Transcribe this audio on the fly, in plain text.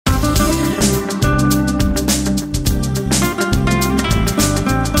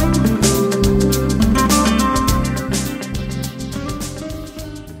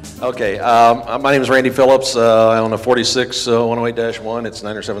Okay, my name is Randy Phillips. I own a 46 108-1. It's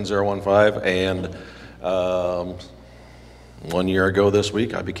 97015, and 1 year ago this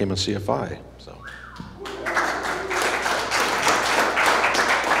week, I became a CFI. So,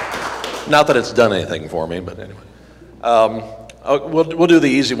 not that it's done anything for me, but anyway. We'll do the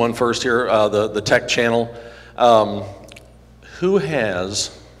easy one first here. The Tech Channel. Who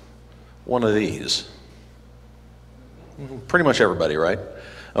has one of these? Pretty much everybody, right?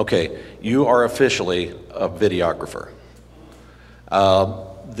 Okay, you are officially a videographer.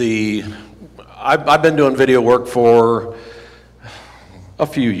 I've been doing video work for a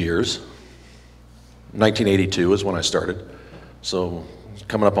few years. 1982 is when I started, so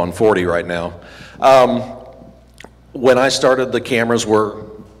coming up on 40 right now. When I started, the cameras were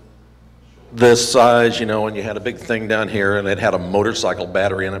this size, you know, and you had a big thing down here, and it had a motorcycle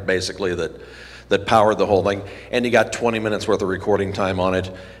battery in it, basically, that powered the whole thing, and you got 20 minutes worth of recording time on it,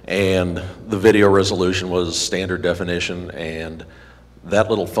 and the video resolution was standard definition, and that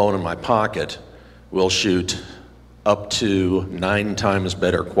little phone in my pocket will shoot up to 9 times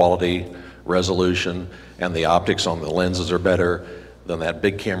better quality resolution, and the optics on the lenses are better than that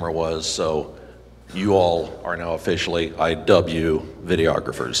big camera was. So you all are now officially, I dub you,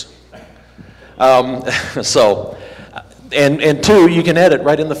 videographers. And two, you can edit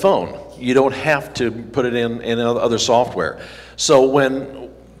right in the phone. You don't have to put it in other software. So when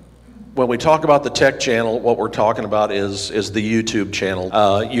we talk about the Tech Channel, what we're talking about is the YouTube channel.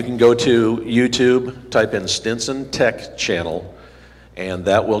 You can go to YouTube, type in Stinson Tech Channel, and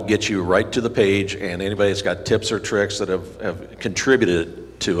that will get you right to the page. And anybody that's got tips or tricks that have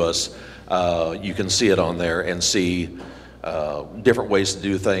contributed to us, you can see it on there and see different ways to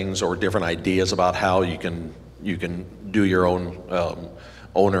do things or different ideas about how you can do your own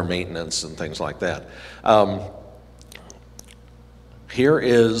owner maintenance and things like that. Here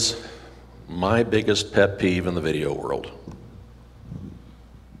is my biggest pet peeve in the video world.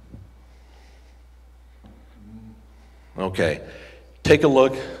 Okay, take a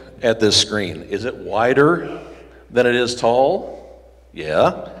look at this screen. Is it wider than it is tall?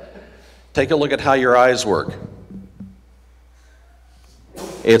 Yeah. Take a look at how your eyes work.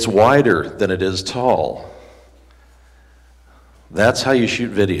 It's wider than it is tall. That's how you shoot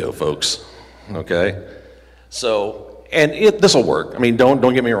video, folks. Okay, so this will work. I mean, don't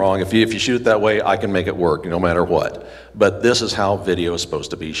get me wrong. If you shoot it that way, I can make it work no matter what. But this is how video is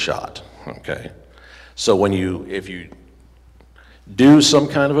supposed to be shot. Okay, so if you do some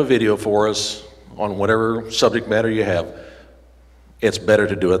kind of a video for us on whatever subject matter you have, it's better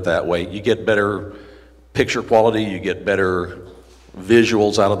to do it that way. You get better picture quality. You get better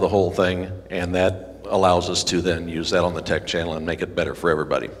visuals out of the whole thing, and that allows us to then use that on the Tech Channel and make it better for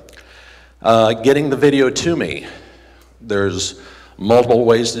everybody. Getting the video to me, there's multiple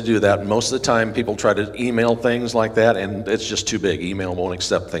ways to do that. Most of the time people try to email things like that, and it's just too big. Email won't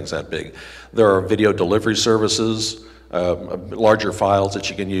accept things that big. There are video delivery services, larger files that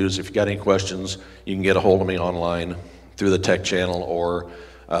you can use. If you've got any questions, you can get a hold of me online through the Tech Channel or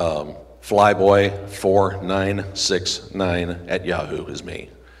flyboy4969 @ Yahoo is me.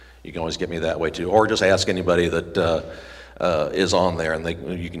 You can always get me that way too, or just ask anybody that is on there, and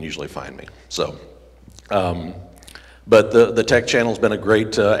you can usually find me. So, but the Tech Channel's been a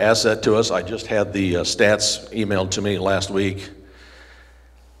great asset to us. I just had the stats emailed to me last week.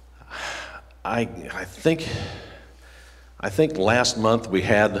 I think last month we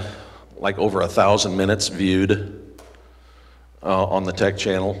had like over 1,000 minutes viewed on the Tech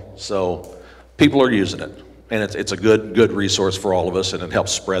Channel. So people are using it. And it's a good resource for all of us, and it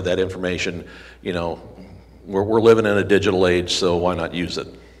helps spread that information. You know, we're living in a digital age, so why not use it?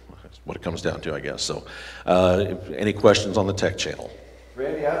 That's what it comes down to, I guess. So, any questions on the Tech Channel?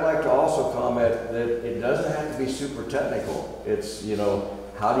 Randy, I'd like to also comment that it doesn't have to be super technical. It's, you know,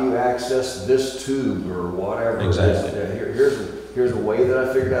 how do you access this tube or whatever? Exactly. Here's a way that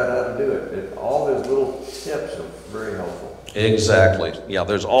I figured out how to do it. All those little tips are very helpful. Exactly. Yeah,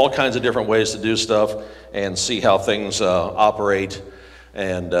 there's all kinds of different ways to do stuff and see how things operate,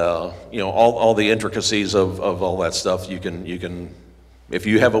 and you know, all the intricacies of all that stuff. You can, if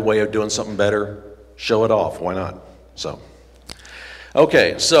you have a way of doing something better, show it off. Why not? So,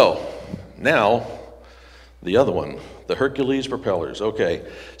 okay. So now the other one, the Hercules Propellers. Okay.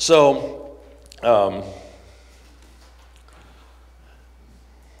 So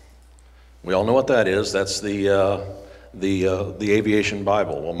we all know what that is. That's the aviation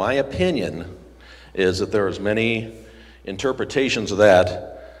Bible. Well, my opinion is that there are as many interpretations of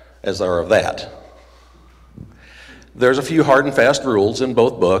that as there are of that. There's a few hard and fast rules in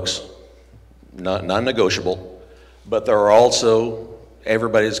both books, non-negotiable, but there are also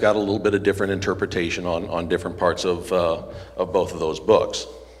everybody's got a little bit of different interpretation on different parts of both of those books.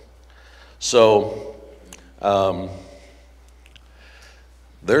 So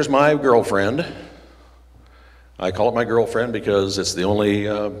there's my girlfriend. I call it my girlfriend because it's the only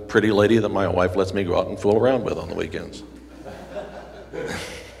pretty lady that my wife lets me go out and fool around with on the weekends.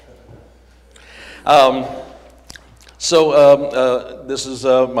 This is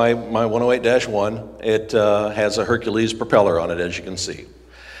my 108-1. It has a Hercules propeller on it, as you can see.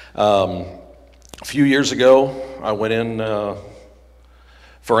 A few years ago, I went in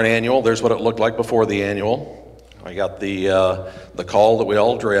for an annual. There's what it looked like before the annual. I got the call that we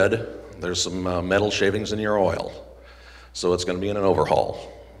all dread. There's some metal shavings in your oil, so it's going to be in an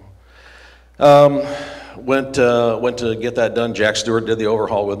overhaul. Went to get that done. Jack Stewart did the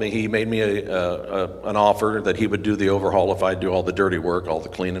overhaul with me. He made me an offer that he would do the overhaul if I'd do all the dirty work, all the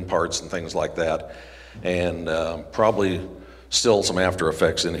cleaning parts and things like that, and probably still some after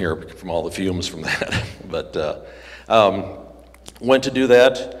effects in here from all the fumes from that. But went to do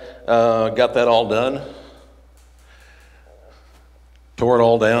that, got that all done, tore it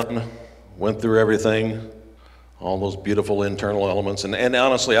all down, went through everything, all those beautiful internal elements. And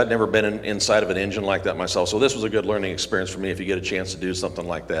honestly, I'd never been inside of an engine like that myself, so this was a good learning experience for me if you get a chance to do something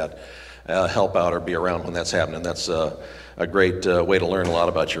like that, help out or be around when that's happening. That's a great way to learn a lot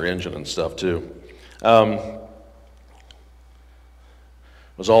about your engine and stuff too.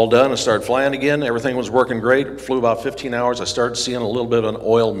 Was all done. I started flying again. Everything was working great. It flew about 15 hours. I started seeing a little bit of an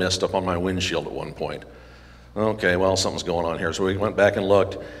oil mist up on my windshield at one point. Okay, well, something's going on here. So we went back and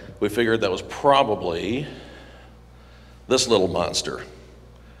looked. We figured that was probably this little monster.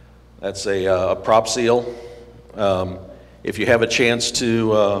 That's a prop seal. If you have a chance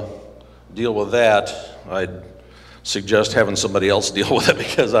to deal with that, I'd suggest having somebody else deal with it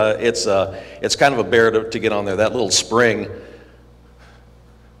because it's kind of a bear to get on there. That little spring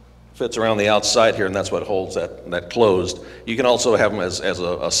fits around the outside here, and that's what holds that closed. You can also have them as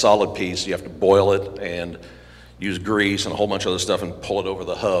a solid piece. You have to boil it and use grease and a whole bunch of other stuff and pull it over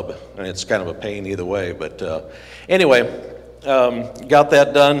the hub, and it's kind of a pain either way. But anyway, got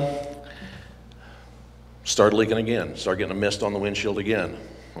that done. Started leaking again. Started getting a mist on the windshield again.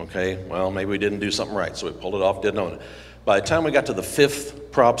 Okay, well, maybe we didn't do something right, so we pulled it off, didn't own it. By the time we got to the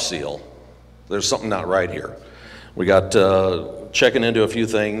 5th prop seal, there's something not right here. We got checking into a few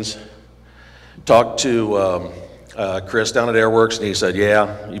things, talked to Chris down at Airworks, and he said,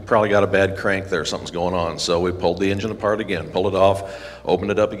 yeah, you probably got a bad crank there, something's going on. So we pulled the engine apart again, pulled it off,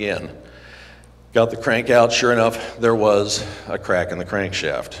 opened it up again. Got the crank out, sure enough, there was a crack in the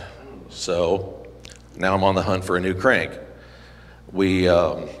crankshaft. So now I'm on the hunt for a new crank. We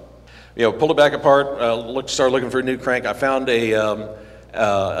pulled it back apart, started looking for a new crank. I found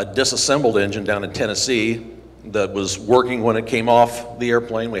a disassembled engine down in Tennessee that was working when it came off the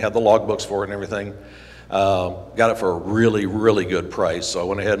airplane. We had the logbooks for it and everything. Got it for a really, really good price, so I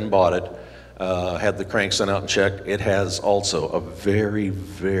went ahead and bought it. Had the crank sent out and checked. It has also a very,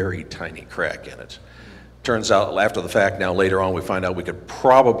 very tiny crack in it. Turns out after the fact now, later on, we find out we could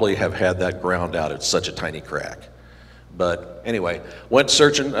probably have had that ground out. It's such a tiny crack. But anyway, went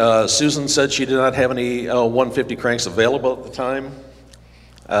searching. Susan said she did not have any 150 cranks available at the time.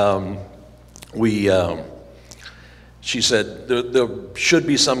 She said there should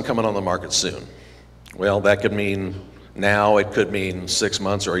be some coming on the market soon. Well, that could mean now, it could mean 6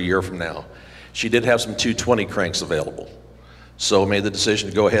 months or a year from now. She did have some 220 cranks available. So made the decision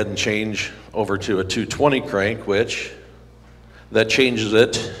to go ahead and change over to a 220 crank, which that changes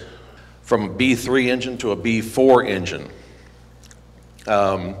it from a B3 engine to a B4 engine.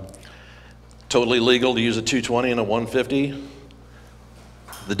 Totally legal to use a 220 and a 150.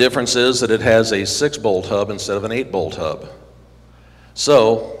 The difference is that it has a 6-bolt hub instead of an 8-bolt hub.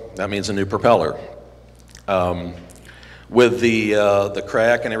 So that means a new propeller. With the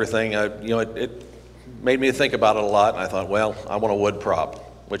crack and everything, it made me think about it a lot. And I thought, well, I want a wood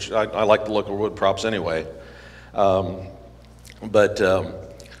prop, which I like the look of wood props anyway. So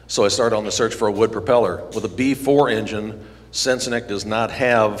I started on the search for a wood propeller. With a B4 engine, Stinson Tech does not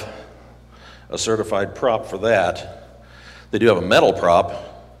have a certified prop for that. They do have a metal prop.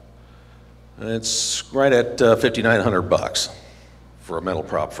 It's right at $5,900 for a metal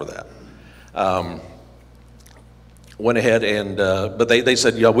prop for that. Went ahead and, but they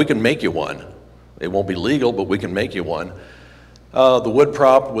said, yeah, we can make you one. It won't be legal, but we can make you one. The wood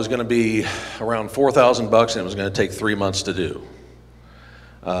prop was going to be around $4,000 and it was going to take 3 months to do.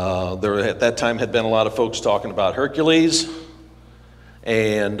 There at that time had been a lot of folks talking about Hercules,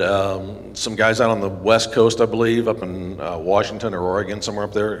 And some guys out on the West Coast, I believe, up in Washington or Oregon, somewhere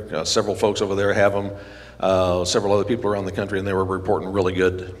up there, several folks over there have them. Several other people around the country, and they were reporting really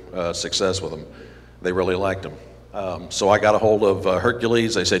good success with them. They really liked them. So I got a hold of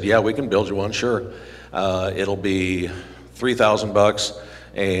Hercules. They said, yeah, we can build you one, sure. It'll be $3,000,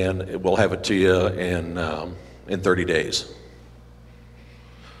 and we'll have it to you in 30 days.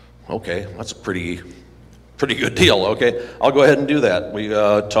 Okay, that's a pretty good deal. Okay, I'll go ahead and do that. We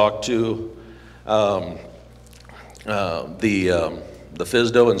talked to the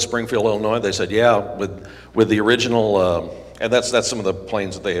FSDO in Springfield, Illinois. They said, yeah, with the original, and that's some of the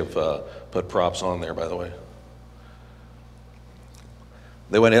planes that they have put props on there, by the way.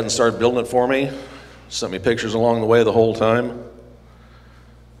 They went ahead and started building it for me, sent me pictures along the way the whole time.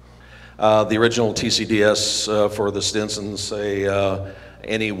 The original TCDS for the Stinsons say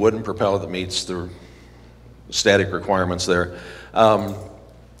any wooden propeller that meets the static requirements there.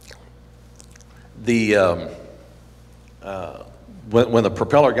 When the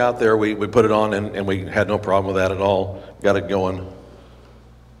propeller got there, we put it on, and we had no problem with that at all. Got it going.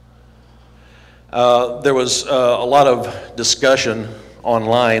 There was a lot of discussion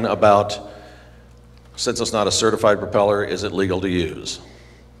online about, since it's not a certified propeller, is it legal to use?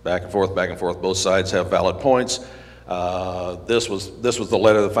 Back and forth, both sides have valid points. This was the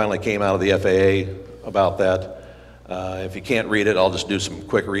letter that finally came out of the FAA about that. If you can't read it, I'll just do some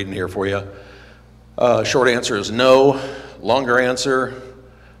quick reading here for you. Short answer is no. Longer answer,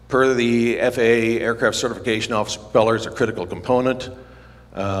 per the FAA Aircraft Certification Office, propellers are a critical component.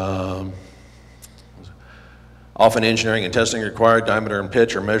 Often engineering and testing required, diameter and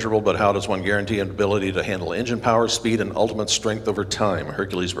pitch are measurable, but how does one guarantee an ability to handle engine power, speed, and ultimate strength over time?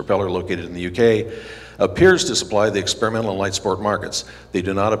 Hercules propeller, located in the UK, appears to supply the experimental and light sport markets. They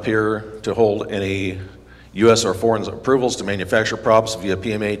do not appear to hold any U.S. or foreign approvals to manufacture props via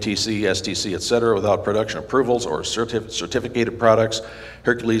PMA, TC, STC, etc. Without production approvals or certificated products,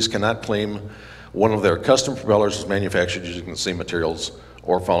 Hercules cannot claim one of their custom propellers is manufactured using the same materials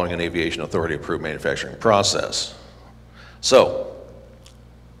or following an aviation authority approved manufacturing process. So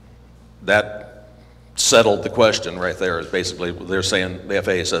that settled the question right there. Is basically they're saying, the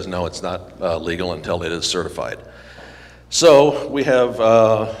FAA says no, it's not legal until it is certified. So we have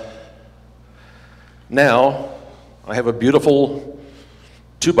now I have a beautiful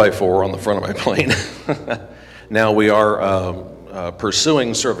 2x4 on the front of my plane. Now we are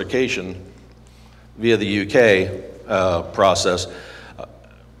pursuing certification via the UK process.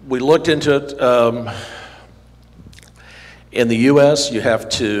 We looked into it. In the US, you have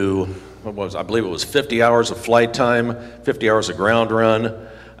to, I believe it was 50 hours of flight time, 50 hours of ground run,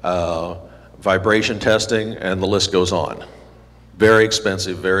 vibration testing, and the list goes on. Very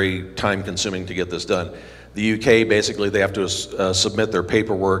expensive, very time consuming to get this done. The UK, basically, they have to submit their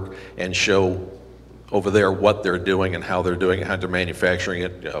paperwork and show over there what they're doing and how they're doing it, how they're manufacturing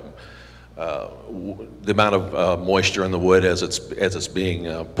it, the amount of moisture in the wood as it's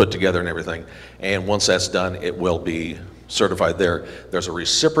being put together and everything. And once that's done, it will be certified there. There's a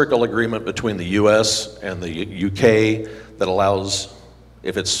reciprocal agreement between the US and the UK that allows,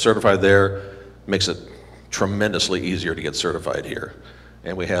 if it's certified there, makes it tremendously easier to get certified here.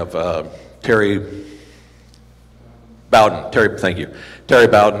 And we have Terry Bowden. Thank you. Terry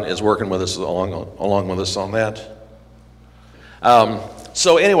Bowden is working with us along with us on that.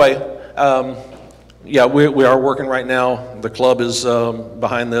 So anyway, yeah, we are working right now. The club is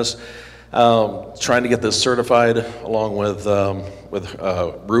behind this, trying to get this certified, along with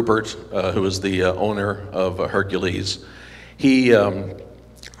Rupert, who is the owner of Hercules.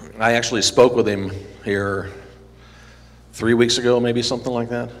 I actually spoke with him here 3 weeks ago, maybe something like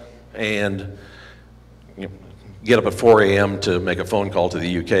that, and get up at 4 a.m. to make a phone call to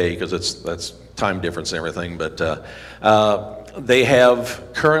the UK because that's time difference and everything. But they have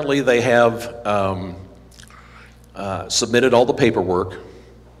submitted all the paperwork.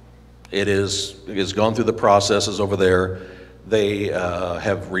 It is gone through the processes over there. They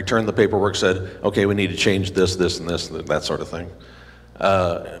have returned the paperwork, said, okay, we need to change this, this, and this, that sort of thing.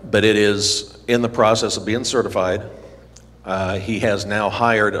 But it is in the process of being certified. He has now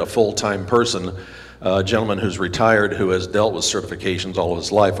hired a full-time person, a gentleman who's retired who has dealt with certifications all of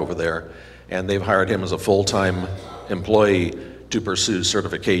his life over there, and they've hired him as a full-time employee to pursue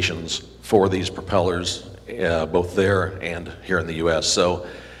certifications for these propellers, both there and here in the U.S. So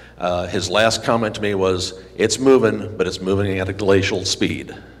his last comment to me was, it's moving, but it's moving at a glacial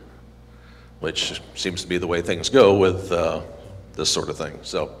speed, which seems to be the way things go with this sort of thing.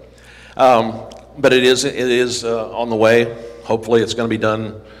 So, but it is on the way. Hopefully it's going to be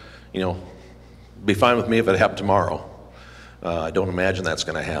done, be fine with me if it happened tomorrow. I don't imagine that's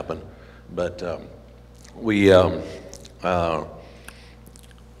going to happen, but we have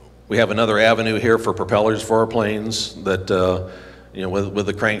another avenue here for propellers for our planes that, you know, with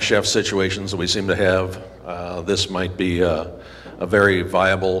the crankshaft situations that we seem to have, this might be a very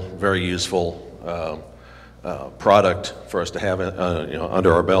viable, very useful product for us to have, you know,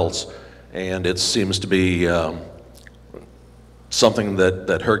 under our belts. And it seems to be something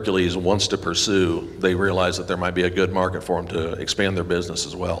that Hercules wants to pursue. They realize that there might be a good market for them to expand their business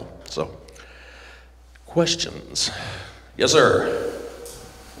as well. So, questions? Yes, sir.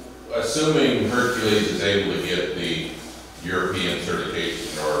 Assuming Hercules is able to get the European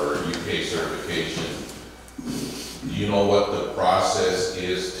certification or UK certification, do you know what the process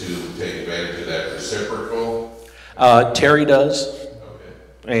is to take advantage of that reciprocal? Terry does.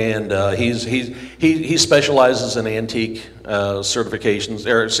 And he specializes in antique certifications.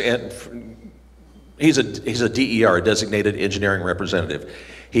 He's a DER, designated engineering representative.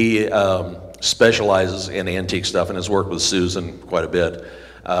 He specializes in antique stuff and has worked with Susan quite a bit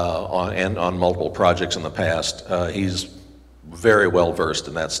on multiple projects in the past. He's very well versed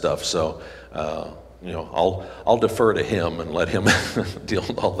in that stuff. So you know, I'll defer to him and let him deal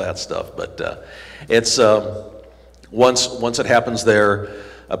with all that stuff. But it's once it happens there.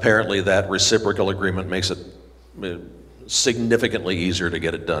 Apparently that reciprocal agreement makes it significantly easier to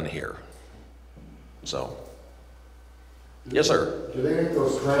get it done here. So, yes, sir. Do they make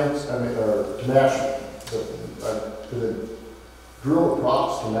those cranks, I mean, to match, do they drill the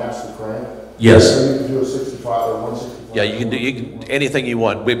props to match the crank? Yes. So you can do a 65 or 165? Yeah, you can do anything you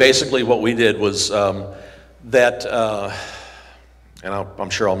want. We basically, what we did was that, and I'm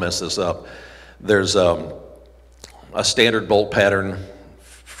sure I'll mess this up, there's a standard bolt pattern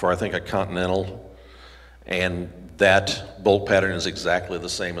for, I think, a Continental, and that bolt pattern is exactly the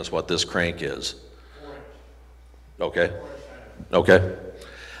same as what this crank is. Okay. Okay.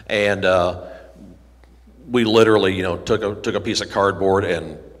 And we literally, you know, took a piece of cardboard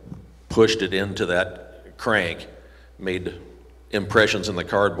and pushed it into that crank, made impressions in the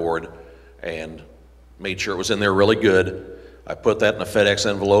cardboard, and made sure it was in there really good. I put that in a FedEx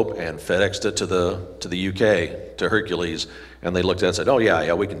envelope and FedExed it to the UK, to Hercules, and they looked at it and said, "Oh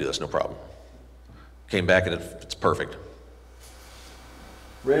yeah, we can do this, no problem." Came back and it's perfect.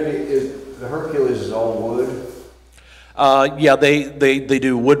 Randy, the Hercules is all wood? Yeah, they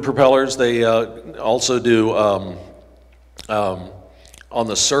do wood propellers. They also do on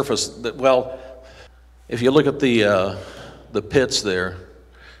the surface. Well, if you look at the pits there,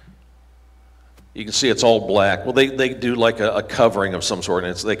 you can see it's all black. Well, they do like a covering of some sort,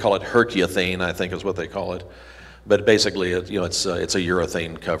 and they call it Hercules, I think is what they call it. But basically, you know, it's a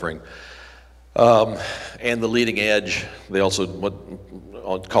urethane covering. And the leading edge, they also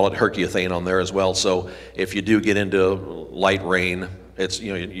I'll call it Hercules on there as well. So if you do get into light rain, it's,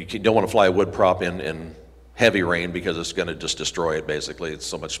 you know, you don't want to fly a wood prop in heavy rain because it's going to just destroy it. Basically, it's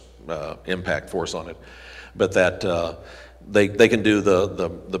so much impact force on it. But that they can do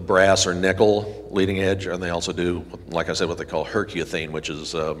the brass or nickel leading edge, and they also do, like I said, what they call Hercules, which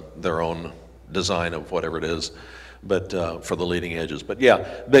is their own design of whatever it is, but for the leading edges. But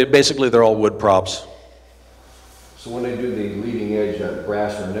yeah, basically they're all wood props. So when they do the leading edge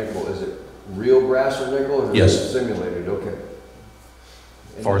brass or nickel, is it real brass or nickel, or is Yes. it simulated? Okay.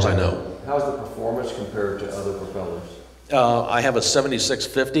 As far as I know. How's the performance compared to other propellers? I have a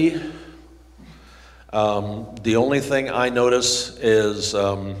 7650. The only thing I notice is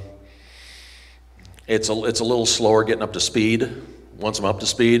it's a little slower getting up to speed. Once I'm up to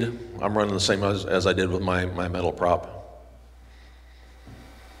speed, I'm running the same as I did with my metal prop.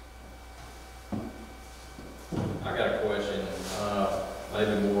 I got a question,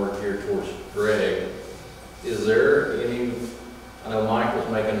 maybe more geared towards Greg. Is there any, I know Mike was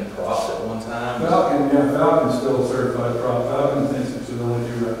making props at one time. Falcon's still a certified prop. Falcon thinks it's the only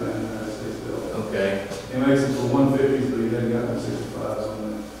two right now in the United States built. Okay. He makes it for 150s, but he hasn't got no 65s on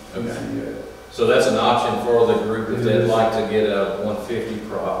the Okay. yet. So that's an option for the group if they'd like to get a 150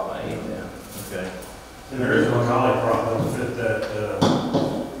 prop made. Okay. And there is no collie prop that will fit that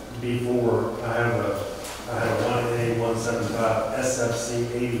B4. I have a 1A175 SFC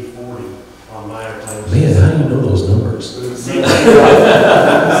 8040 on my airplane. Man, how do you know those numbers? Seems like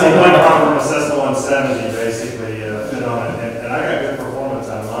prop from a Cessna 170 basically fit on it, and I got good performance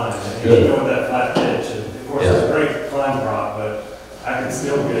on mine. And you go with that flat pitch, and of course it's a great climb prop, but I can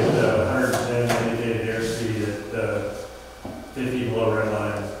still get 110 indicated airspeed at 50 below red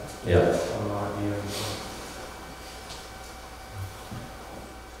line. Yeah. On my RPM.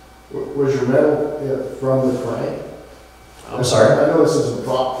 Was your metal from the crank? I'm sorry? I know this isn't a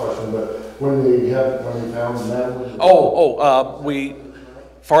prop question, but when they found the metal?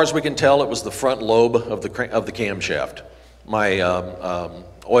 Far as we can tell, it was the front lobe of the camshaft. My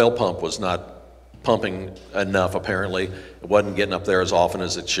oil pump was not pumping enough, apparently. It wasn't getting up there as often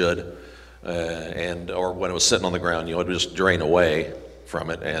as it should. Or when it was sitting on the ground, it would just drain away from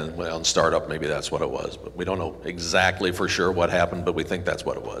it, and on startup, maybe that's what it was. But we don't know exactly for sure what happened, but we think that's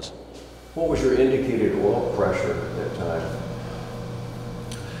what it was. What was your indicated oil pressure at that time?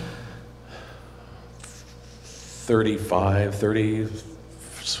 35, 30,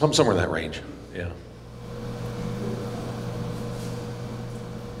 somewhere in that range, yeah.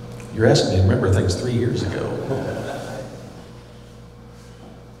 You're asking me to remember things 3 years ago.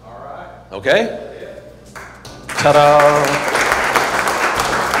 All right. Okay? Ta-da!